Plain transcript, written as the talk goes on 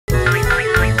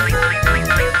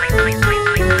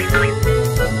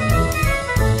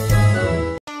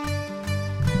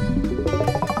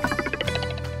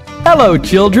Hello,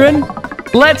 children.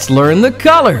 Let's learn the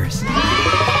colors.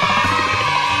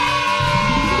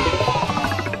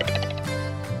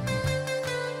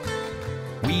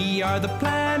 We are the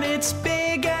planets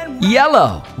big and round.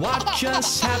 Yellow. Watch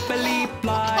us happily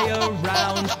fly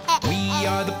around. We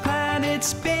are the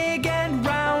planets big and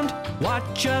round.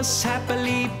 Watch us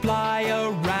happily fly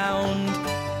around.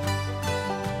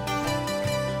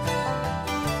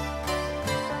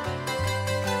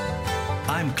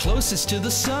 I'm closest to the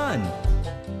sun.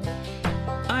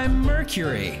 I'm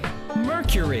Mercury,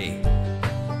 Mercury.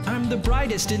 I'm the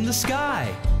brightest in the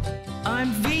sky. I'm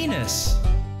Venus,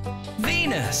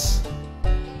 Venus.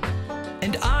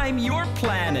 And I'm your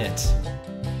planet.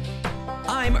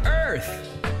 I'm Earth,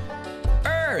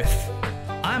 Earth.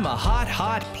 I'm a hot,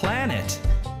 hot planet.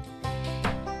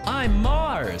 I'm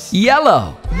Mars,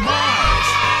 Yellow. Mars.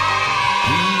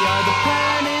 We are the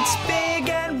planets big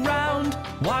and round.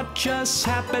 Watch us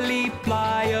happily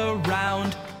fly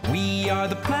around. We are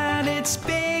the planets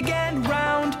big and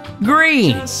round.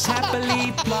 Green. Watch us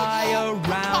happily fly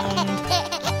around.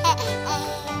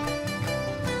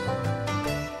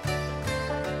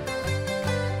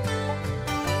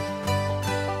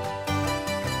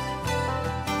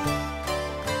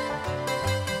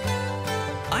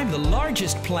 I'm the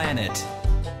largest planet.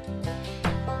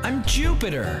 I'm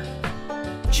Jupiter,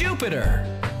 Jupiter.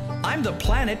 I'm the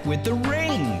planet with the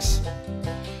rings.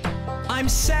 I'm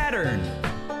Saturn,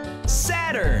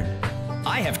 Saturn.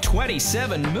 I have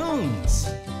 27 moons.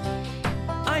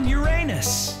 I'm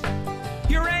Uranus,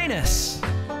 Uranus.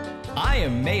 I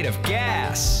am made of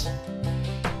gas.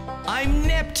 I'm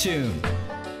Neptune,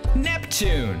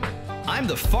 Neptune. I'm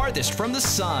the farthest from the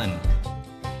sun.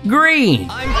 Green.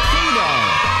 I'm Pluto,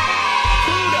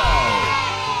 Pluto.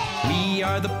 We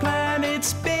are the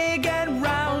planets big and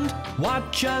round.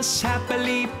 Watch us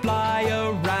happily fly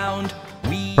around.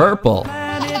 We Purple. are the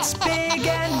planets big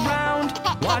and round.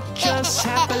 Watch us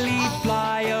happily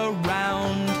fly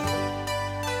around.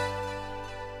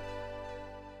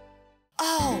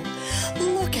 Oh,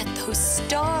 look at those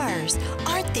stars.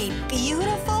 Aren't they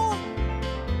beautiful?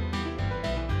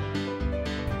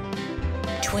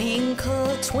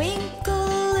 Twinkle, twinkle,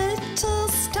 little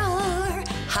star,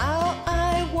 how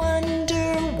I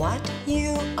wonder what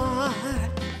you are.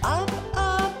 Up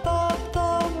above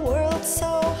the world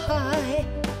so high,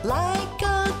 like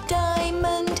a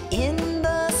diamond in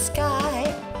the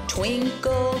sky.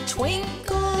 Twinkle,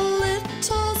 twinkle,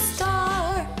 little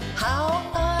star, how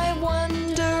I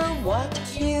wonder what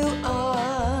you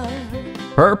are.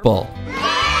 Purple.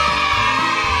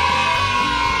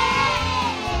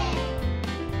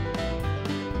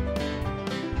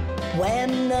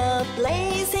 When the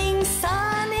blazing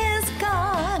sun is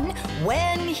gone,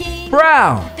 when he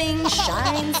Brown. nothing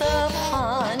shines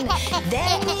upon,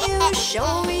 then you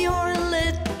show your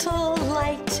little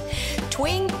light.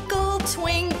 Twinkle,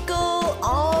 twinkle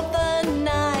all the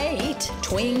night.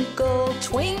 Twinkle,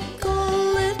 twinkle,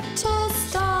 little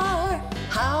star,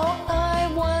 how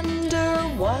I wonder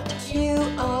what you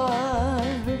are.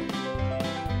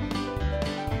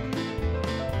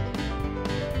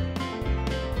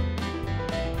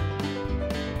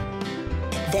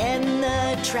 Then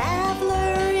the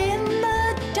traveler in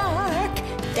the dark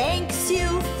thanks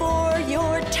you for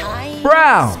your tiny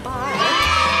Brown. spark.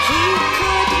 He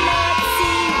could not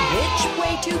see which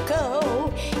way to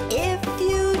go if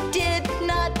you did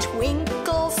not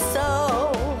twinkle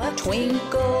so.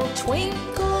 Twinkle,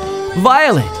 twinkle,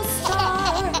 Violet. little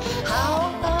star,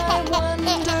 how I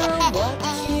wonder what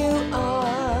you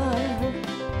are.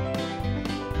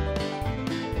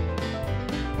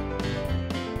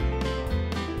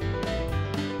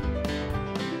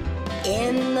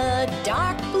 In the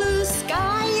dark blue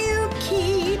sky you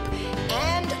keep,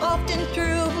 and often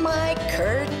through my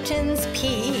curtains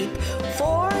peep,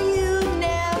 for you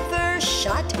never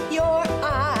shut your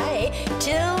eye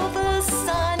till the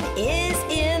sun is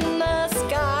in the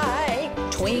sky.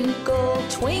 Twinkle,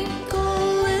 twinkle,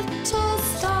 little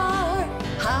star,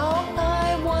 how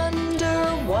I wonder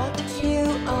what you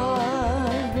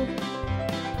are.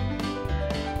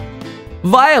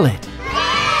 Violet.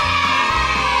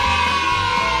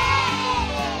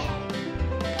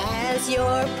 As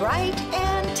your bright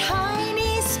and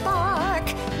tiny spark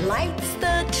lights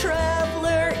the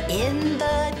traveler in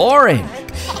the Orange.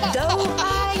 dark, though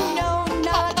I know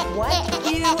not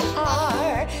what you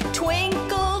are,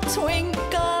 twinkle,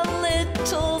 twinkle,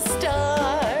 little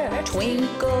star.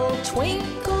 Twinkle,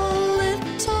 twinkle,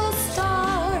 little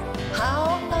star,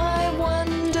 how I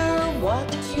wonder what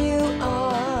you are.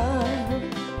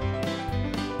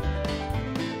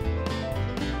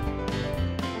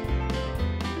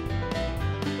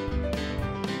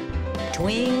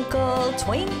 Twinkle,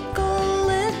 twinkle,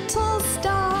 little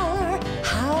star,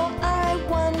 how I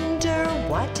wonder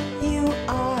what you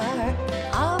are.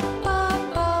 Up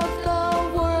above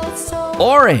the world so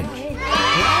Orange.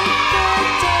 high, like a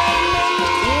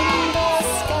diamond in the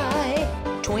sky.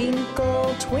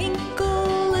 Twinkle,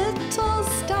 twinkle, little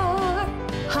star,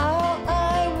 how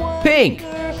I wonder Pink.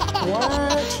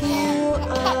 what you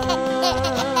are.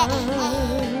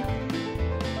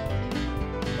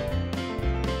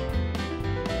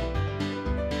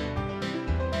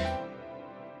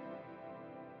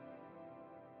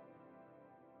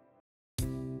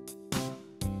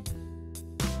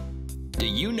 Do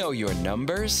you know your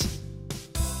numbers?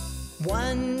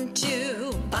 1,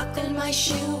 2, buckle my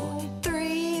shoe.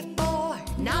 3, 4,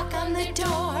 knock on the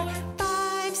door.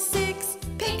 5, 6,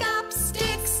 pick up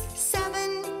sticks.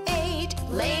 7, 8,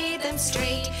 lay them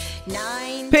straight.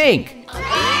 9, Pink. 11, 12,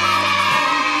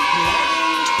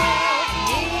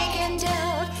 dig and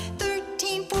delve.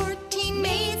 13, 14,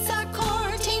 maids are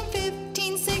courting.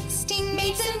 15, 16,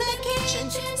 maids in the kitchen.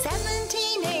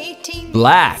 17, 18,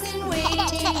 Black. maids in waiting.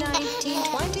 19,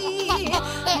 20,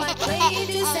 my plate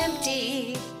is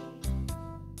empty.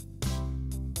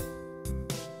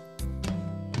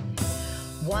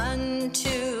 1,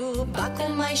 2, buckle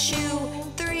my shoe.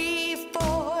 3,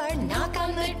 4, knock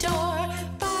on the door.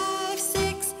 5,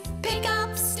 6, pick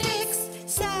up sticks.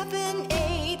 7,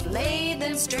 8, lay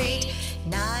them straight.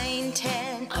 9,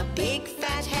 10, a big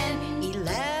fat hen.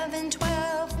 11,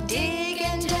 12, dig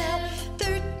and delve.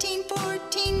 13,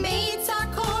 14, maids are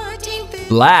courting. 15,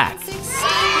 Black. 16,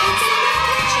 maids in the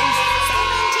kitchen.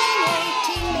 17,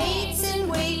 18, maids in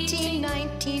waiting.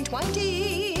 19,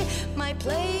 20, my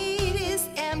plate is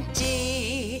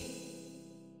empty.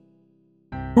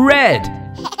 Red.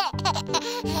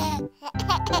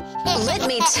 Let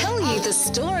me tell you the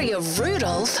story of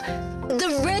Rudolph,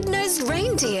 the red-nosed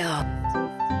reindeer.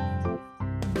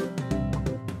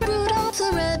 Rudolph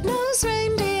the red-nosed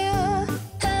reindeer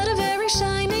had a very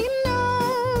shiny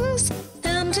nose,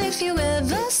 and if you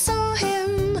ever saw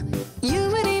him, you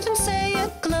would even say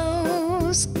it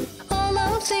glows. All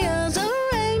of the other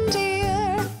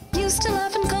reindeer used to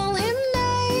laugh and call him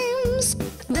names.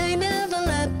 They never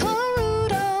let poor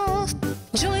Rudolph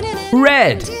join in it.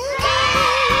 Red.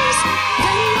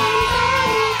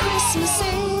 Christmas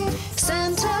Eve,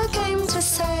 Santa came to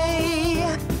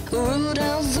say,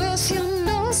 Rudolph, with your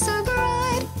nose so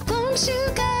bright, won't you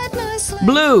guide my sleigh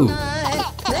Blue. tonight?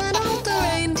 Then all the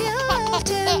reindeer loved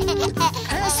him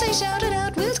as they shouted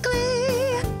out with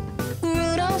glee,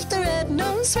 Rudolph the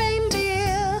red-nosed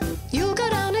reindeer, you'll go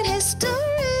down in history.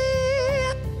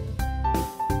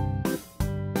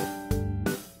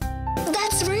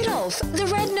 That's Rudolph, the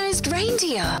red-nosed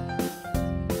reindeer.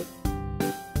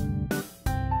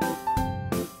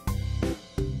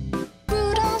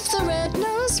 Rudolph the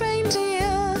red-nosed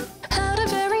reindeer had a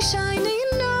very shiny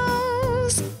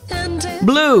nose, and if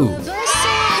Blue. you ever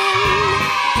saw him,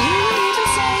 you would even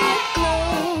say it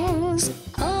glows.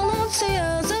 All of the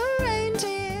other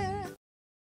reindeer.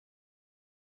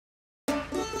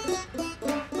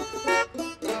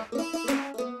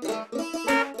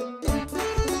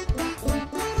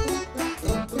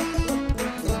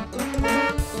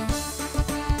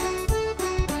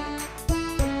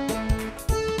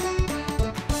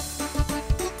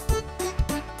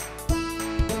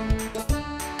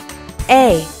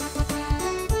 A,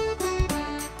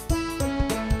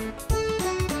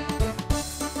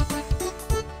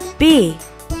 B,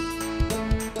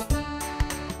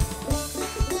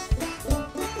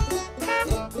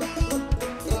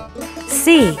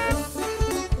 C,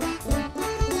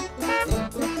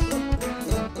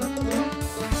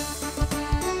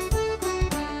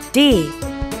 D,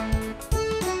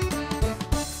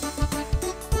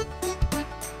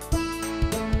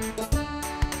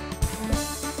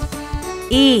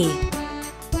 E,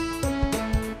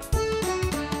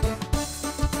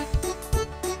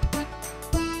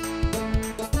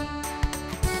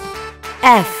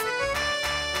 F,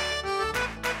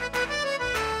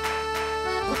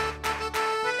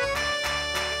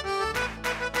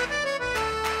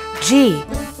 G,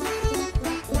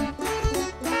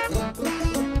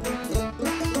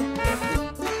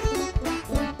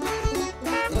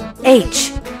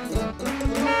 H,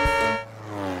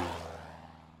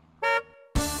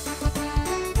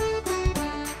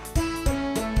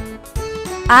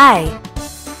 I,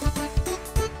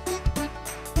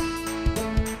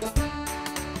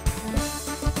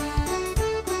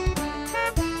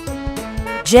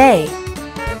 J,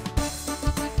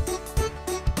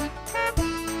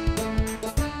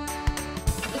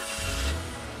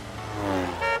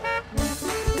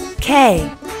 K,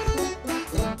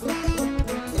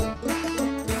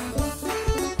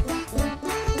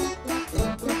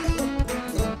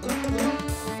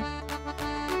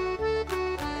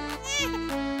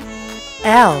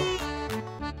 L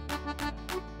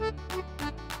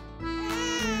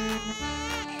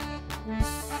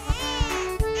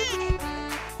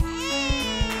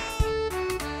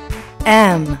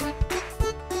M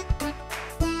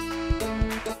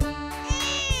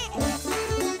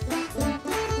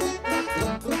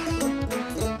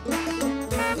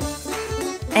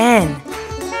N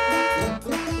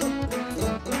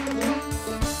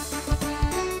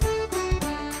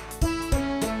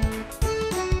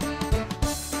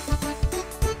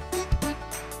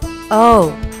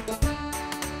O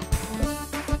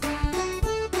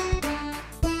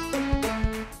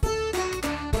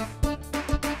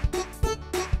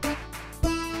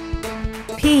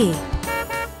P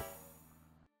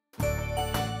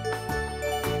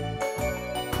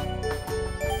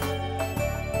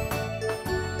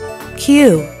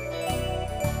Q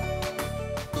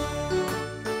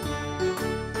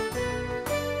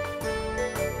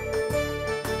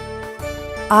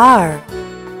R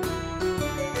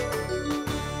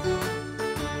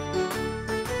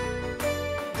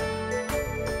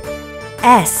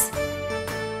S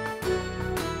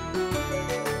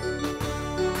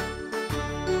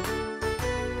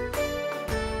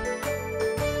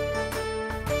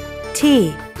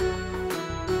T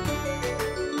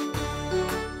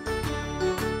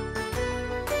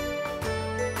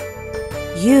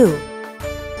U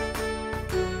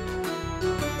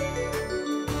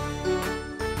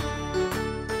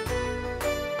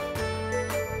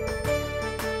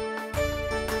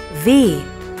V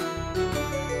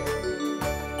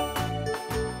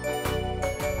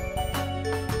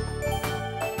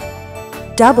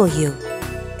W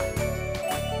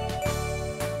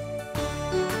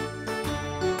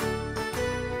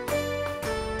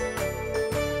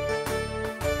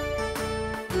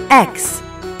X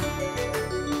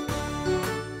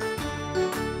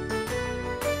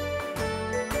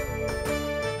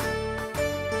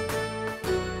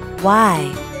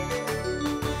Y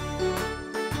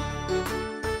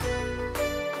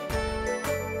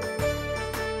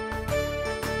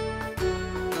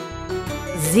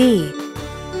Z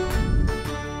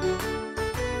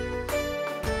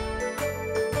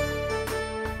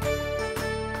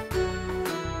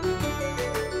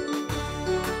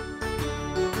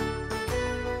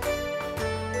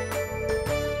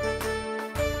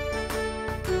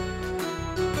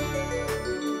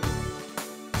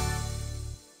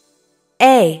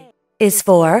A is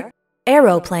for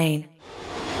aeroplane.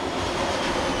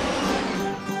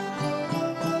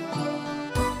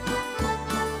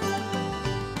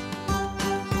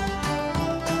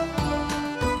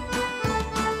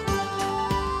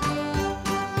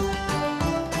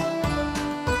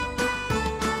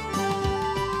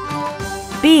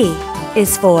 B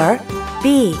is for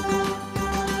bee.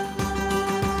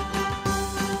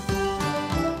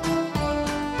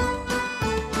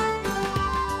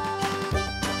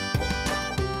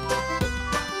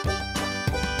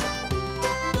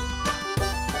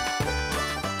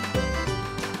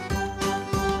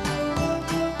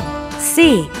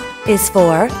 C is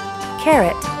for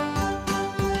carrot.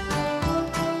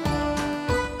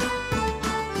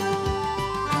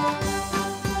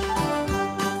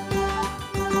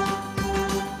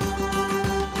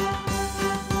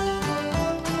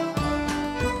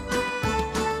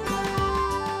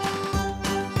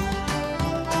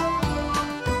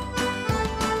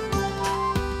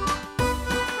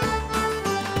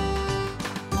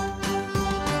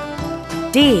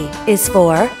 D is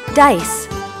for dice.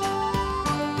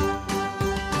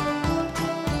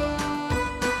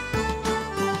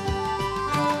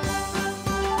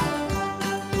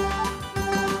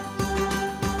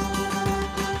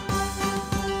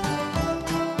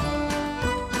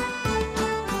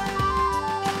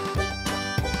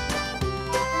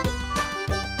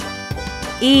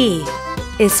 E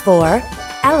is for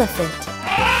elephant.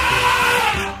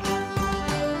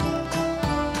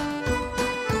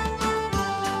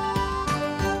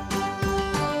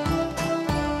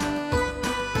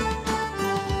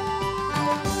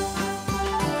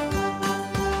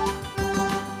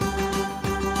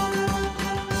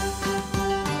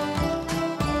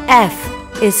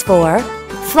 F is for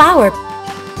flower.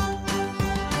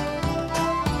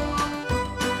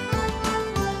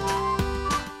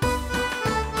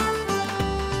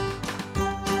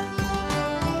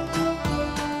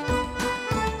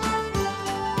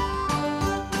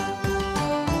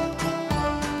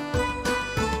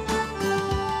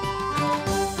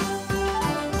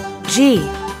 G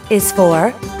is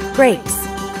for grapes.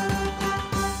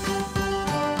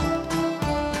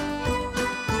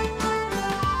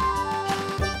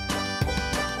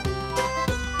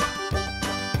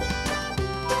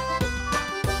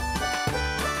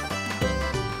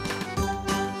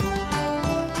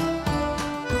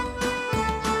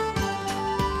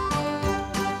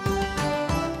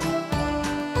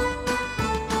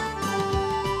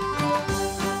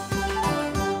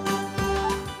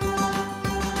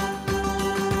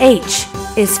 H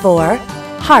is for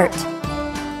heart.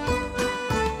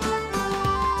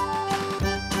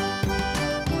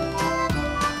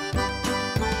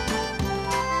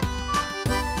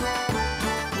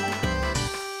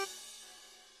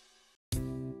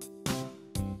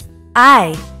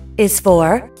 I is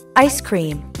for ice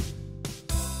cream.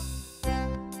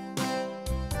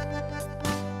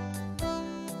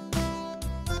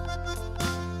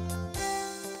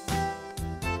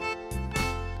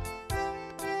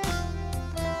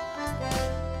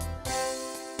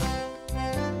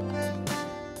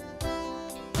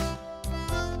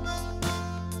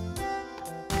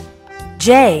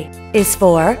 J is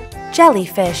for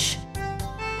jellyfish.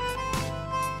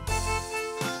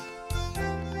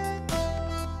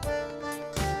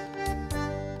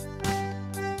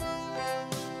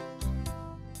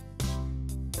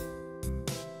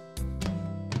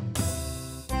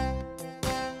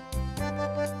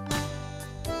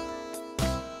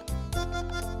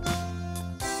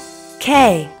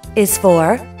 K is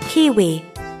for kiwi.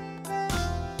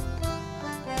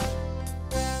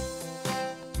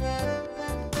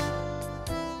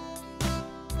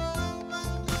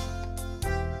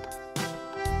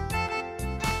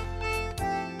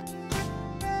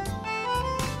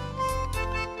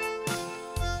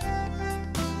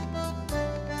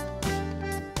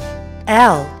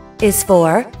 L is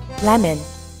for lemon.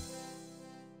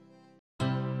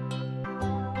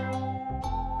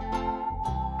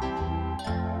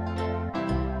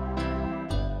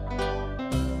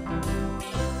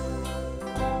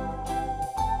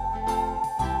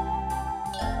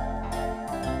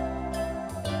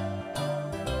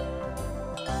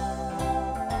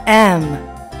 M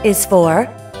is for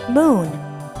moon.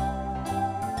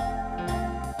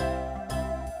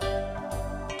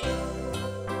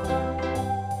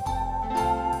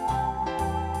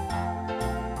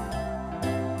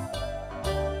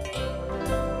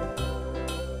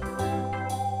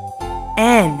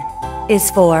 N is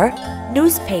for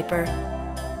newspaper.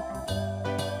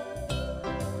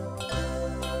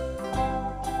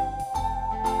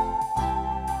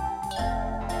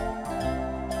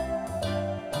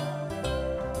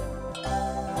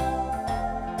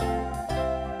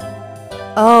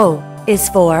 O is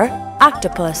for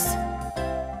octopus.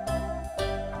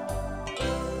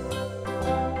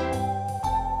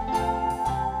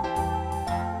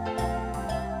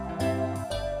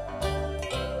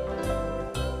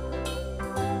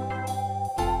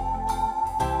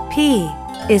 P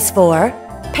is for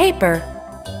paper.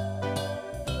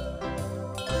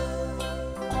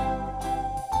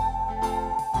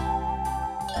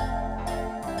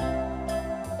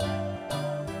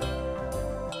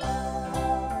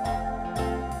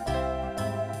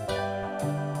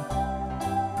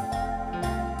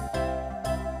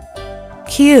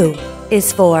 Q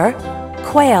is for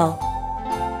quail.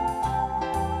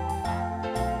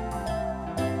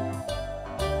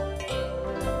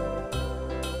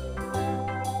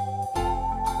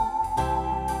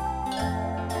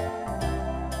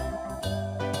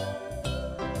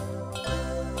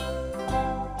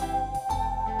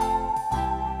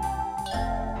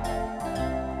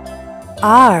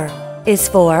 R is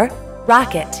for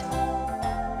rocket.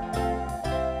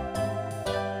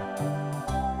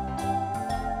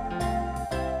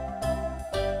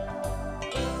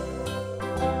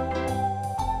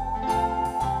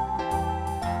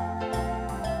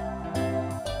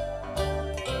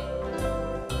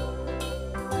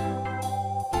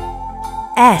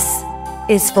 S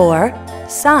is for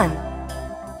sun.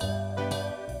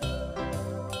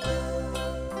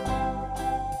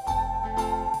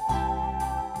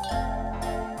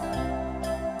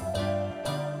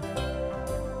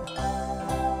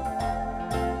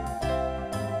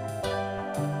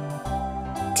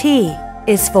 T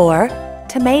is for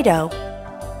tomato.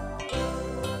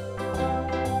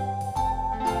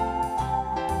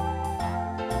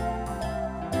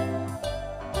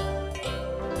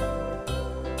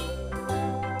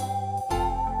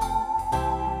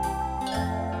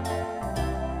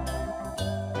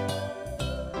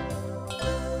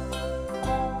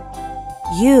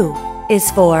 U is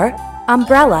for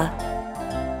umbrella.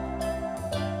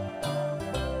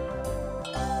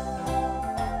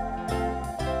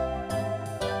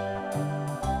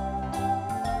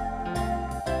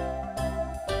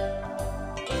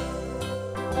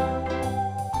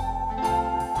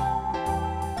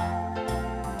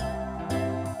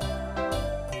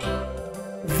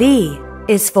 V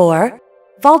is for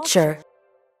vulture.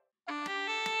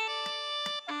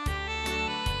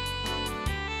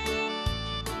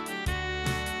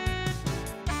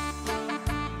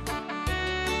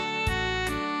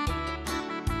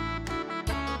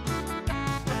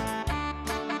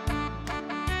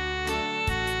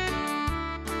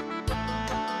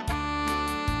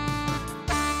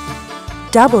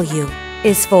 W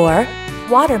is for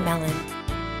watermelon.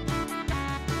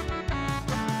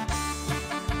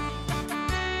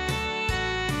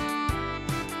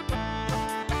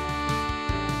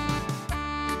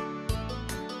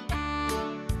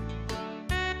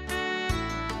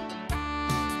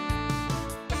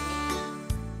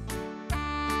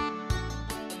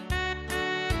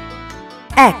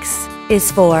 X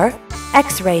is for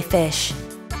X-ray fish.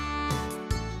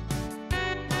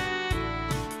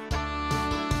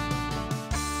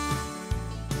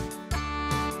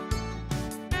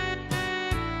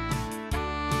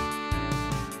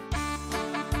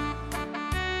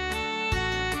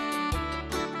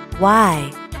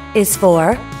 Y is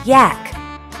for yak.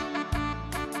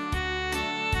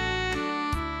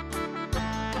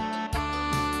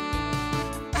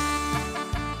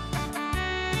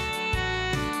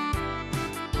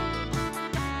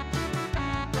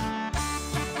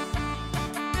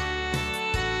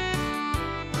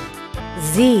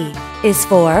 Z is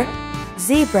for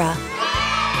zebra.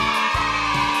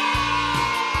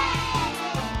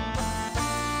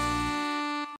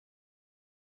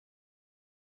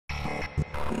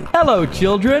 Hello,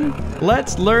 children.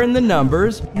 Let's learn the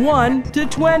numbers 1 to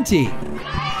 20.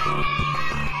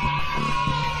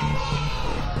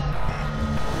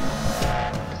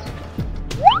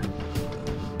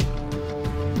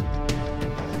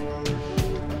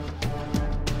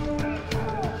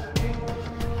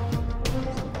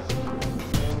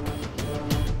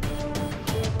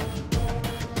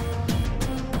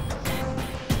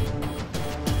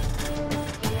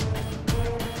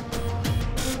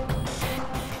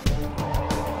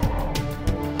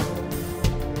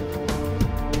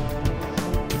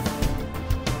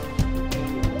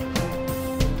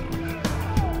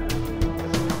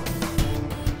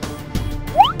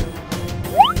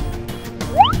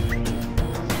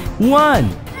 One,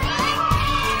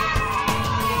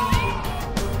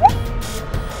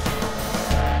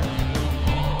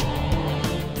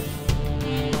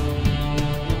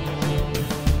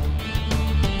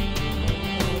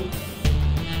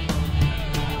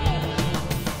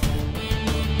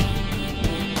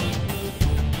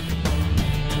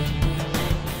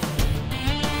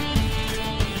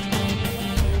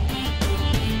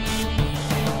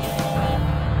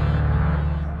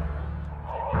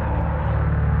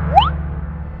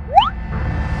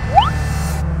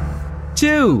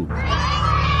 2,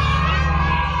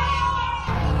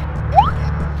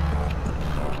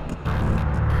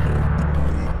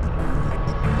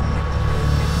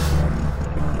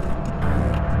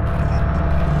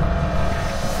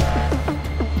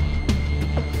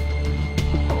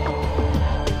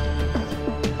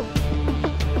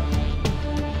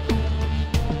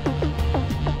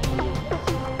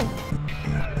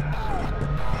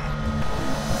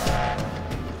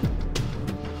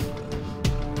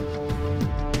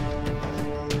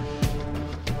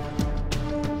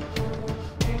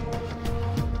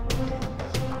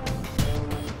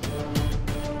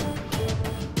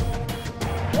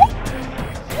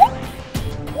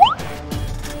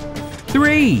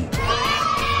 3,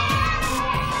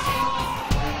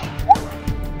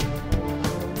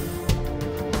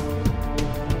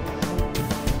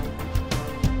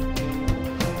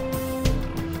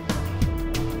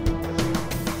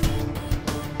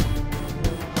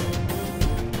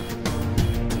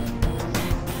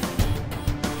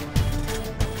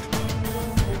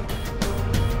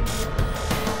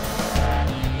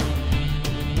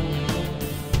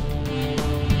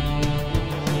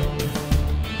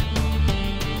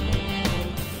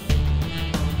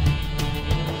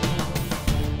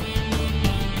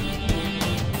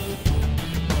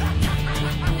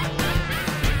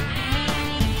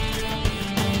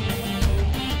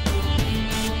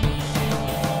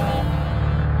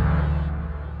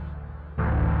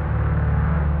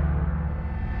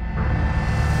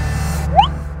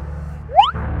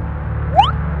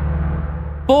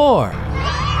 4, 5,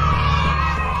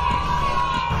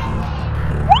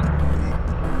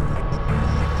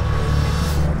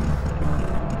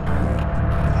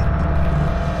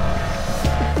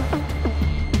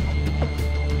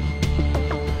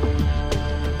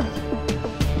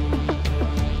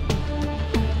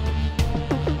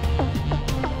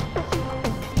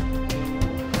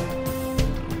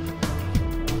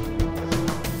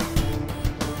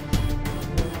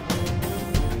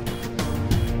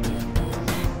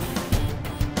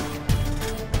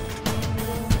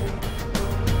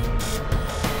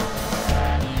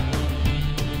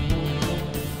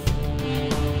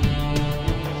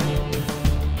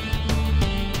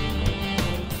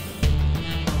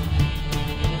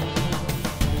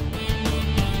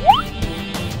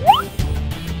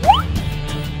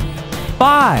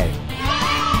 5.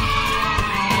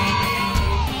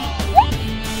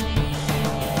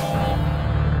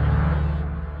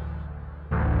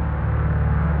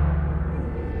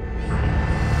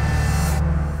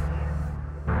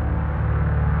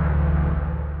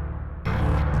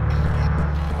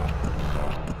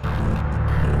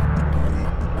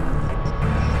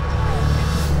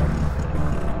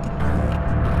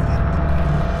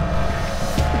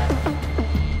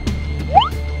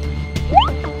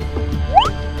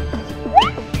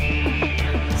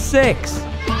 6.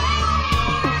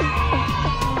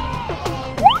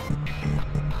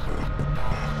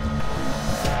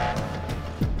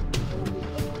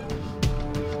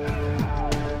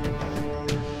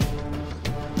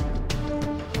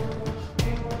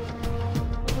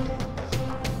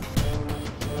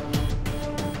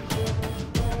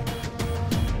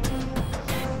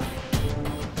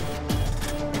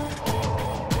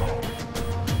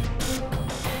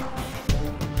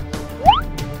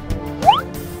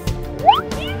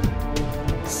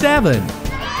 7.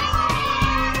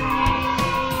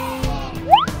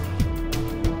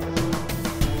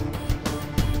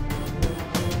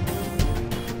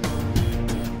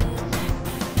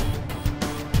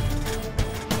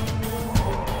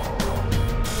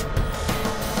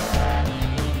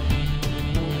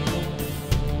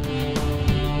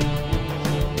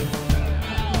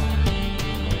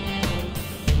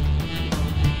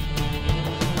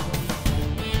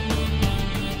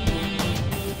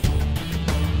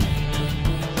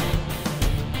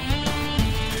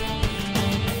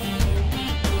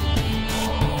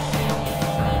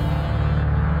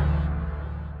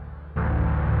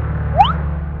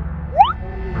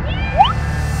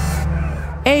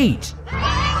 8.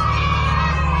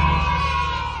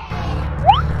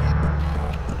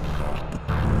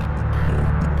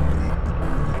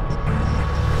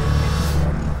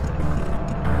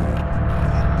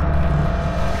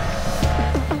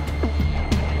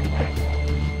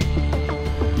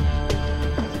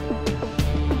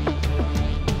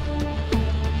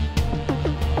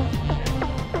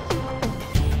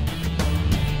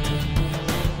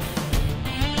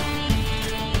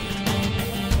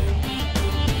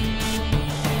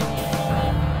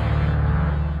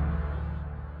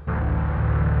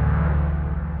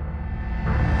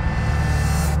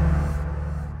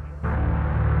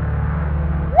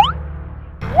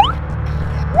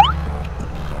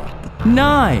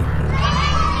 9.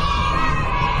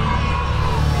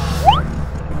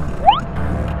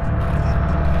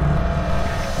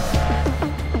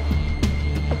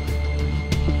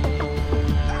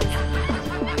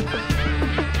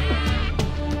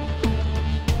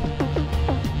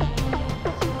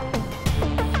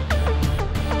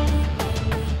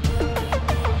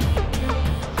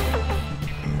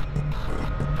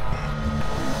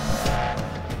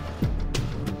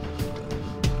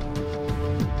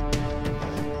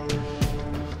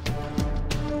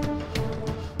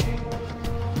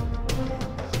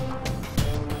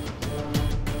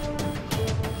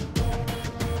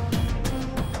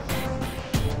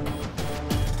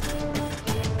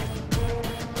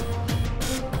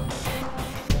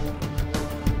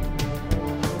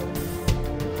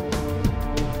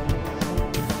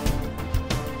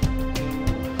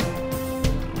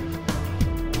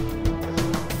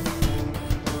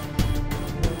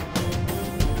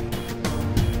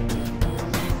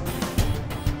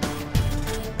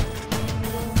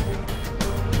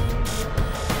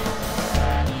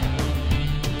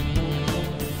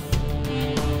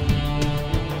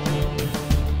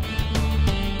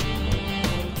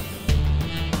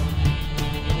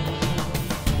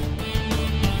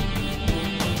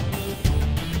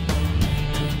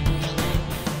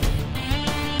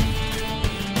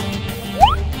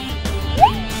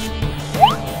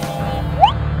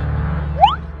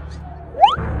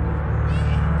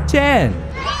 10.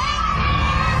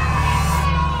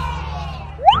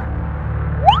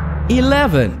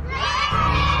 11.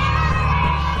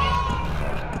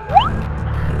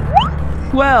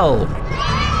 12.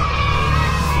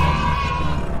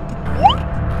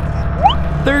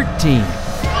 13.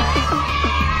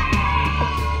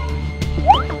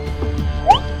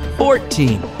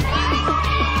 14.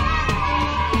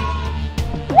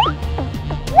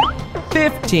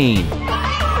 15.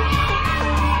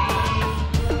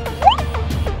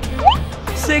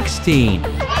 16.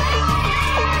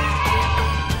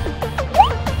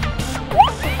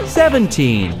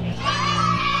 17.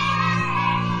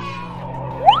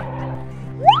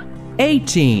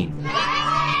 18.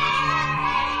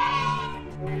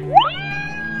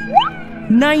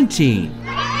 19.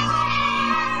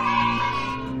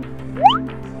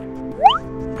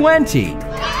 20.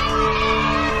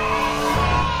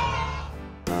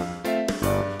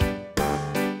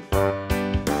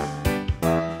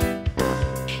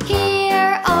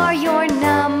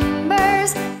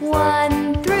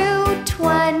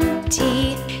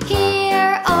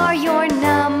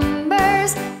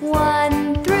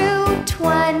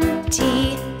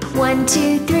 1,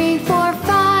 2, 3, 4,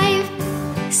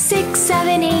 5, 6,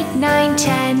 7, 8, 9,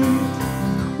 10.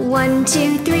 1,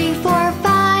 2, 3, 4,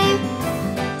 5,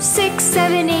 6,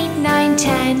 7, 8, 9,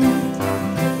 10.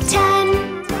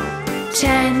 10,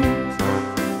 10,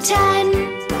 10,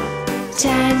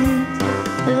 10.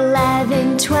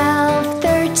 11, 12,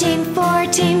 13,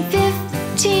 14,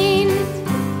 15,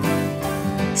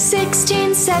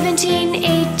 16, 17,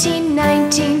 18,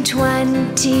 19,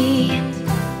 20.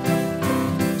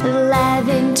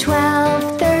 11,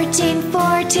 12, 13,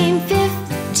 14,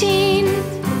 15,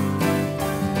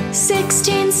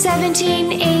 16,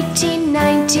 17, 18,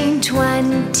 19,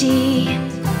 20.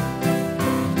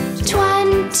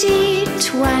 20,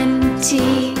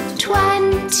 20,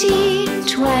 20,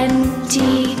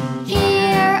 20.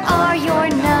 Here are your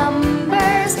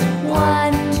numbers,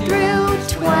 1 through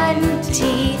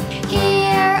 20.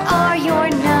 Here are your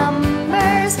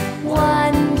numbers,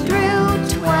 1 through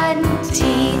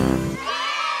 20.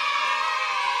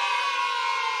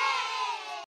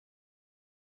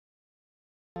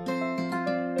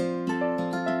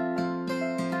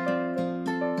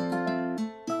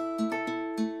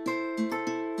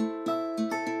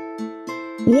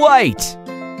 White.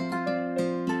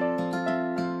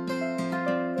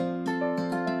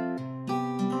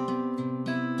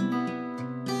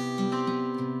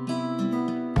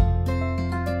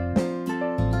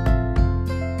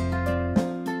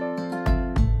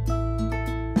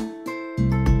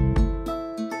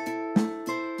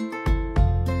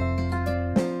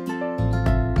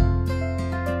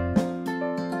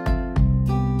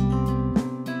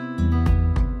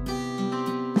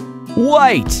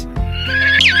 White.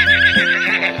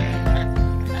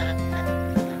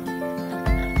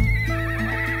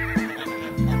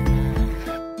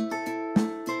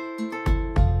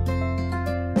 Black.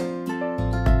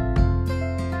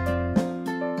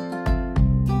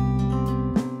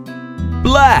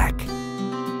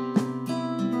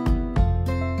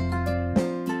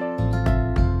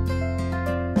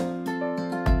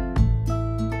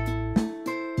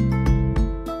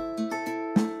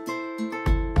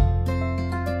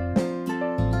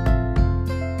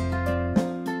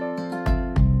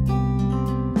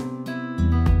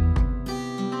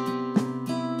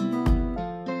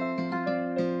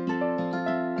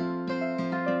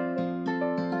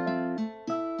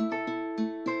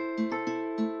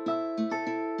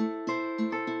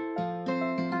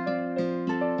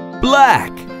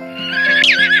 Black.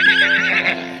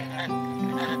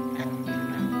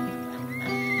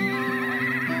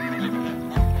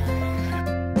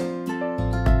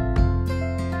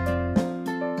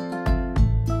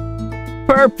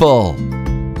 Purple.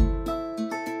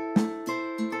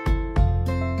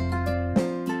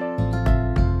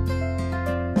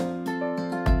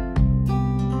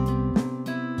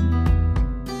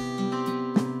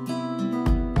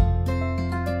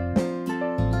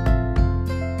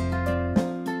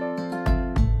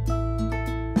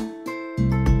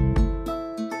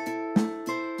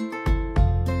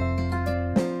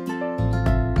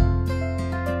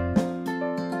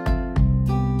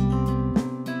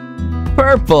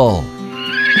 Purple.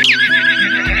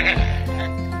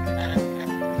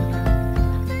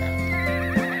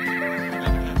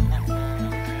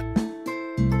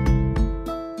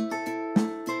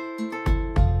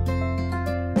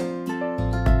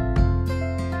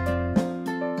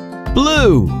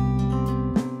 Blue.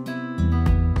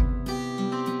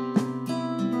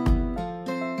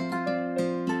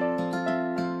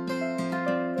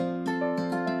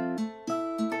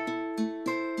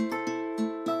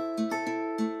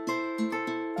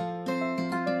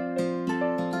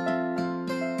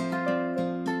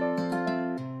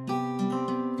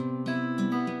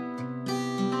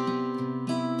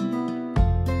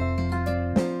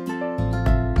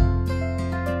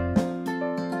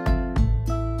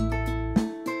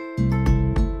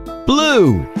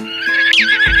 Blue.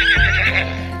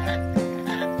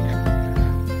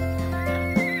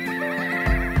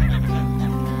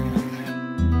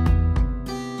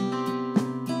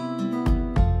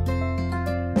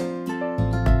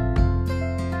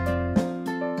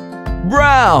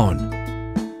 Brown.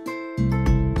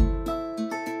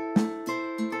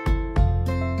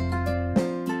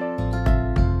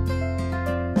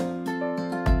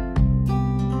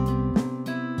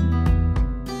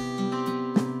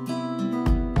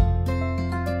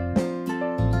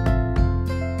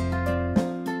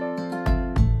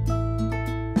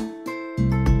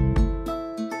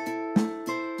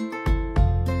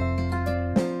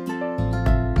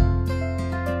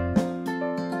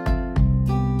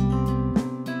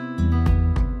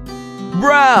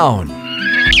 Brown.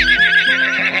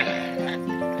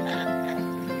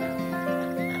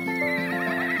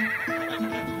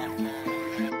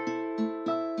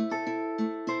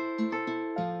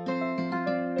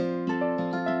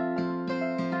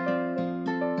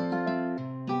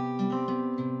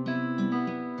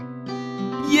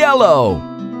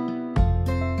 Yellow.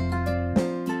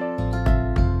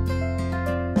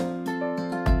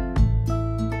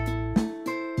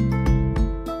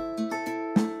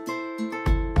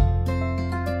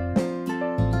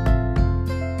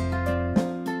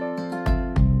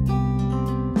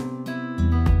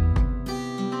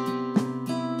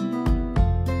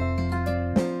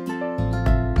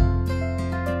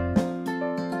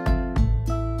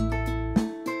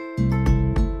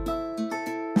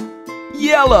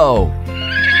 Yellow.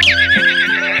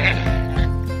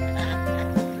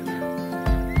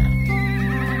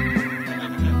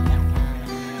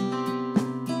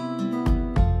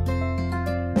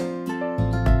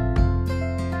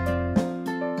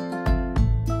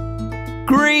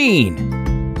 Green.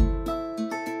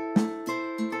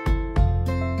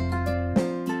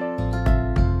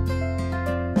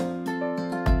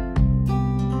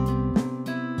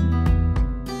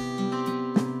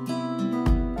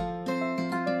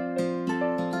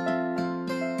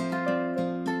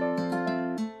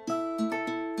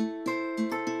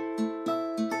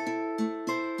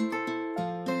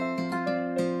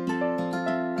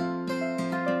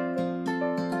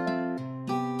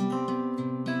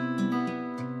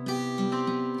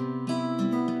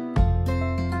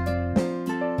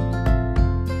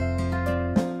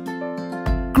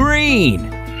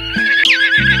 Green.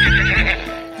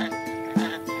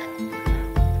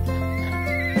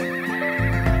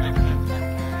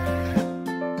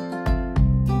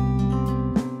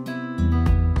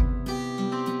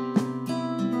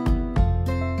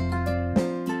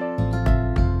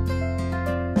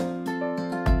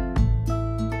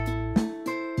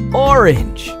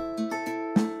 Orange.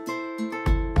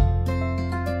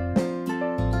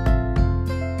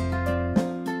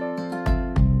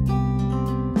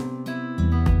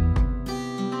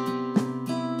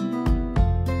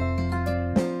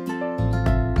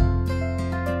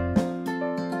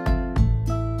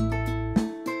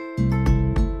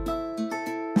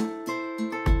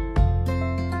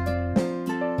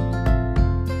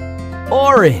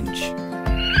 Orange.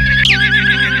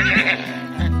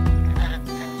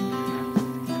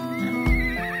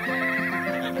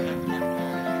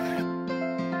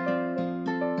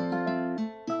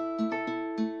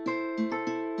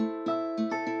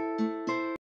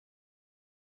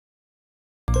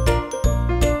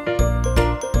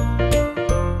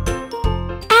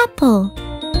 Apple.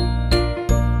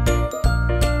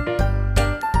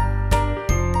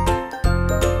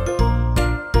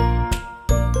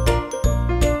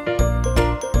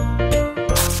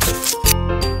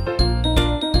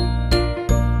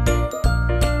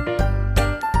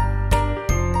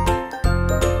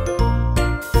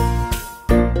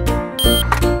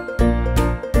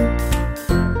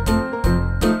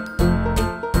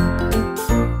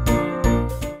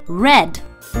 Red.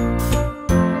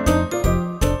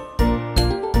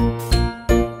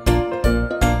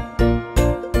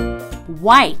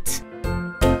 White.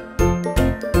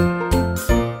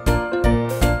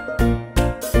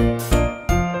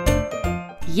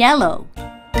 Yellow.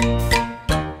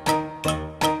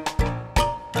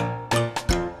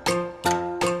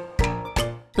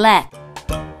 Black.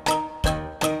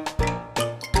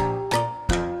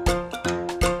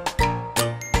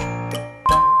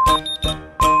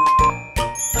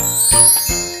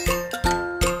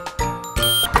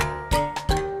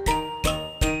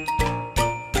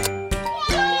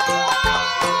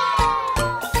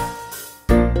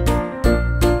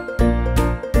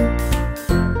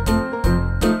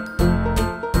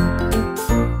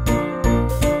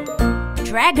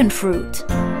 Dragon fruit.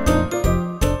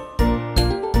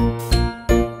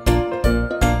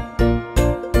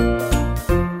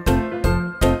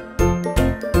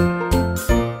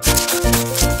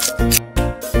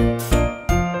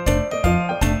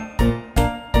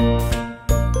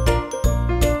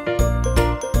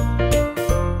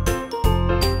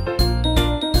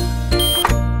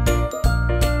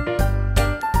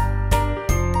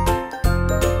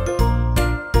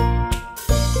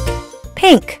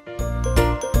 Pink.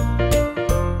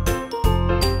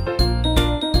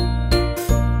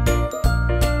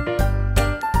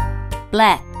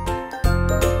 Black.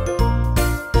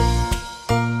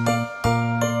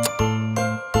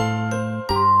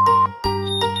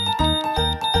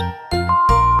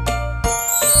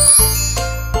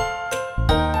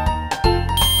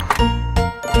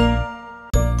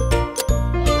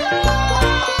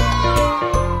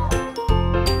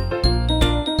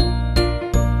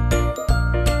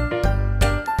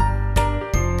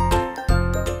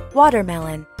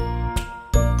 Watermelon.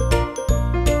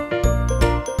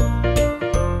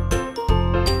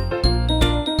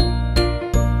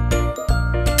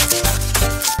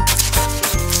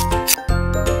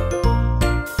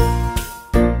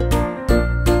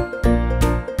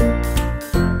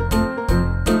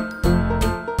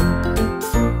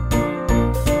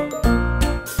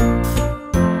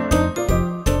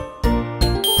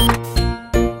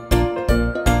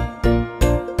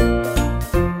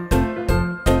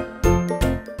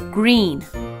 green,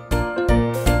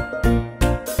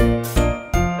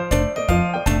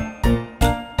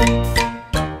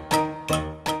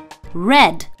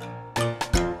 red,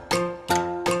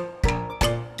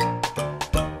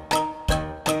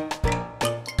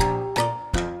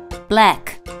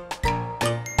 black,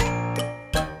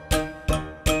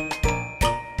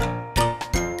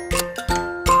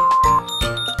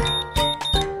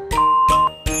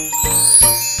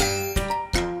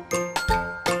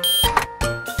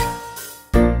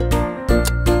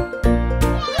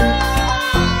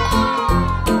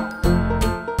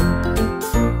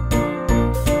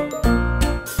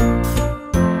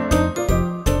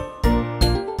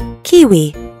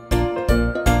 kiwi,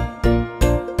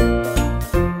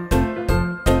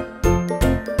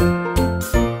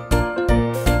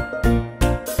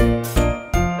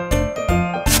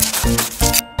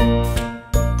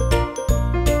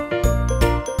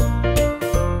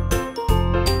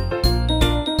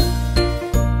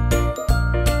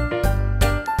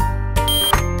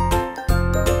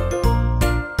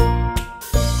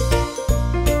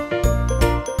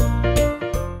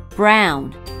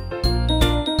 brown,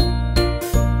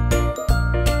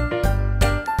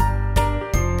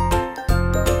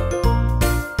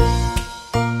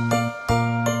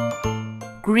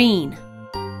 green,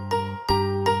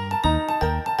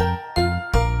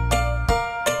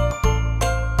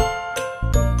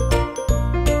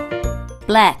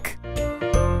 black,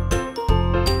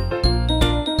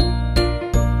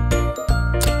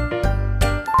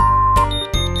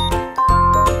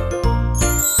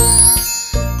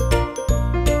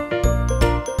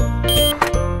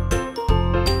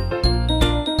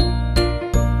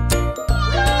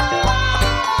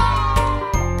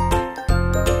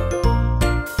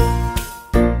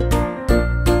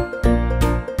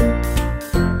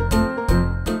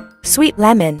 sweet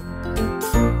lemon,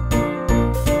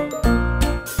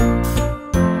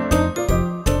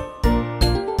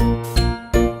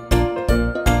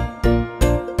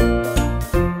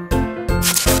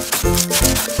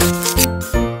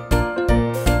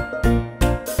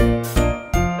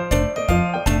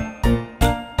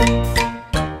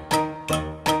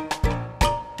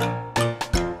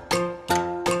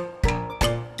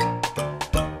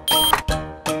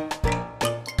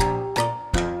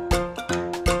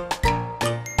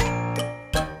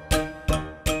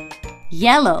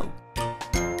 yellow,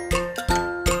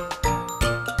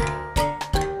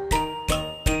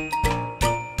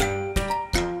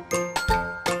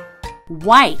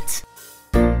 white,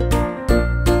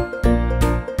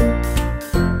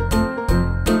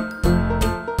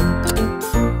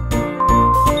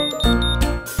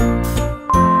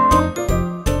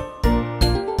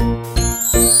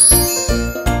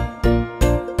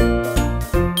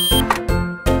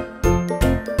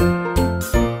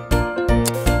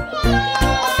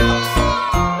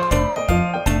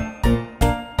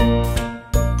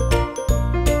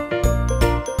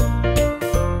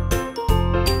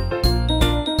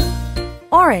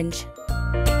 orange,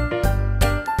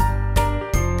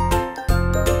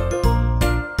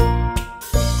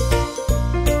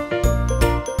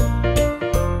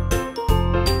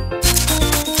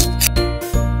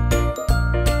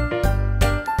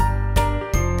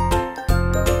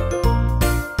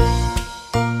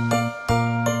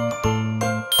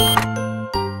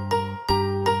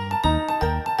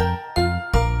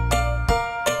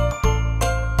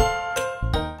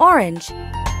 orange,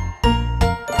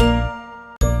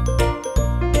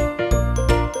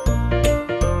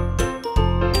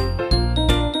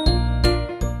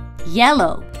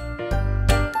 yellow,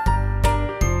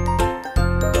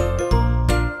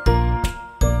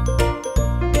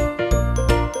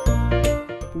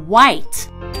 white,